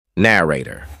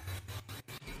Narrator.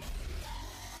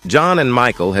 John and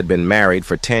Michael had been married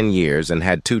for 10 years and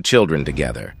had 2 children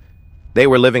together. They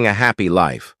were living a happy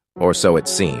life, or so it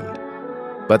seemed.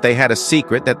 But they had a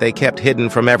secret that they kept hidden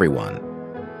from everyone.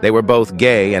 They were both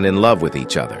gay and in love with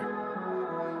each other.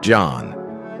 John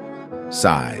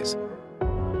sighs.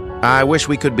 I wish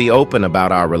we could be open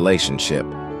about our relationship.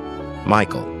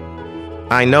 Michael.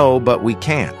 I know, but we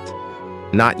can't.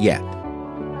 Not yet.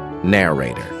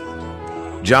 Narrator.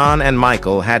 John and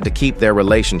Michael had to keep their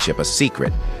relationship a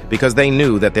secret because they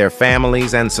knew that their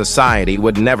families and society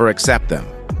would never accept them.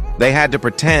 They had to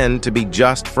pretend to be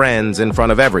just friends in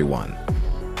front of everyone.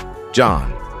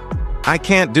 John. I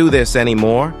can't do this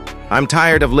anymore. I'm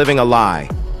tired of living a lie.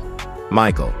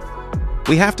 Michael.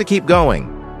 We have to keep going.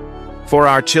 For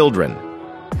our children.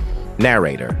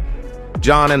 Narrator.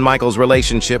 John and Michael's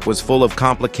relationship was full of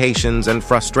complications and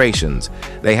frustrations.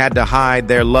 They had to hide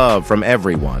their love from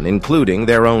everyone, including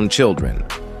their own children.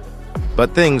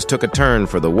 But things took a turn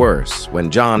for the worse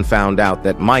when John found out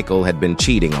that Michael had been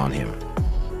cheating on him.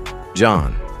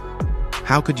 John.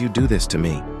 How could you do this to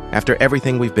me, after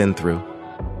everything we've been through?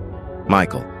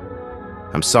 Michael.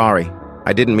 I'm sorry.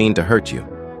 I didn't mean to hurt you.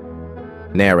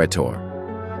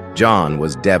 Narrator. John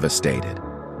was devastated.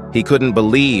 He couldn't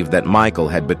believe that Michael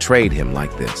had betrayed him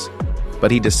like this,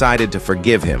 but he decided to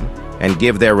forgive him and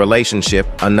give their relationship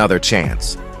another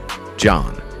chance.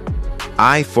 John.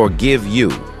 I forgive you.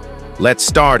 Let's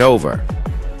start over.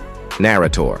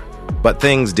 Narrator. But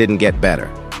things didn't get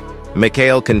better.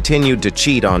 Mikhail continued to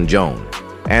cheat on Joan,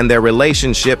 and their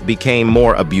relationship became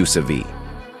more abusive.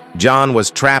 John was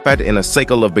trapped in a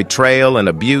cycle of betrayal and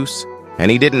abuse,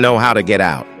 and he didn't know how to get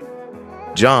out.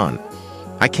 John.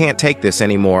 I can't take this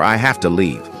anymore. I have to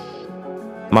leave.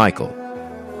 Michael.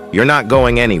 You're not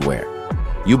going anywhere.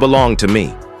 You belong to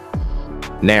me.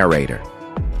 Narrator.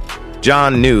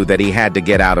 John knew that he had to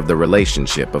get out of the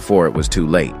relationship before it was too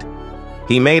late.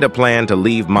 He made a plan to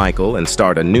leave Michael and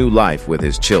start a new life with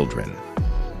his children.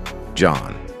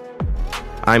 John.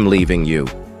 I'm leaving you,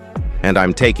 and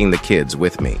I'm taking the kids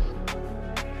with me.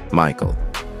 Michael.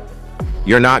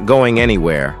 You're not going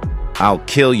anywhere. I'll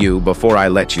kill you before I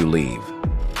let you leave.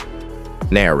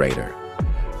 Narrator.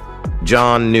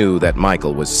 John knew that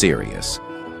Michael was serious.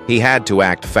 He had to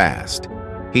act fast.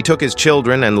 He took his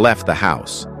children and left the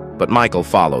house, but Michael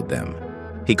followed them.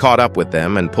 He caught up with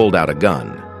them and pulled out a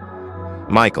gun.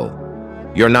 Michael.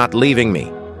 You're not leaving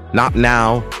me. Not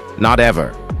now, not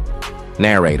ever.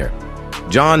 Narrator.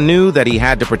 John knew that he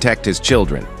had to protect his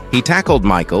children. He tackled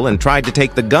Michael and tried to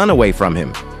take the gun away from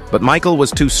him, but Michael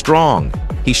was too strong.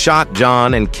 He shot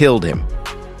John and killed him.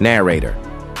 Narrator.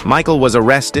 Michael was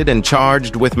arrested and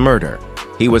charged with murder.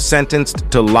 He was sentenced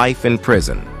to life in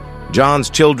prison. John's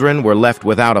children were left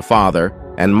without a father,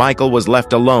 and Michael was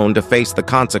left alone to face the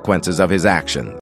consequences of his actions.